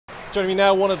Joining me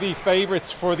now, one of the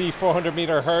favourites for the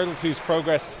 400-metre hurdles who's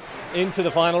progressed into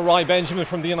the final, Rai Benjamin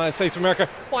from the United States of America.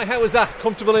 Why, how was that?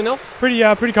 Comfortable enough? Pretty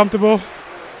comfortable.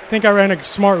 I think I ran a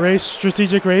smart race,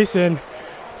 strategic race, and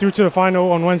through to the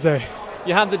final on Wednesday.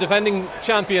 You had the defending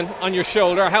champion on your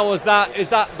shoulder. How was that? Is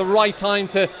that the right time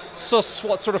to suss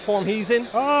what sort of form he's in?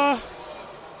 I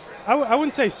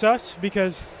wouldn't say suss,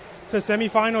 because it's a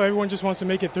semi-final. Everyone just wants to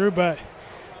make it through, but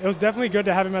it was definitely good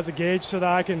to have him as a gauge so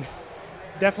that I can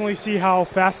definitely see how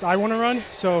fast I want to run.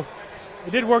 So it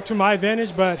did work to my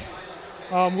advantage, but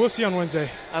we'll see on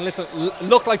Wednesday. And listen,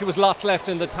 looked like there was lots left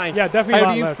in the tank. Yeah, definitely.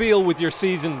 How do you feel with your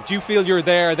season? Do you feel you're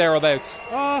thereabouts?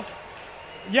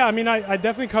 Yeah, I mean, I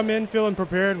definitely come in feeling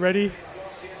prepared, ready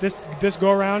this go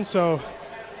around. So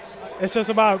it's just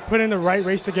about putting the right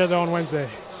race together on Wednesday.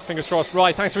 Fingers crossed.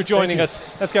 Right, thanks for joining us.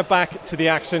 Let's get back to the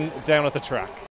action down at the track.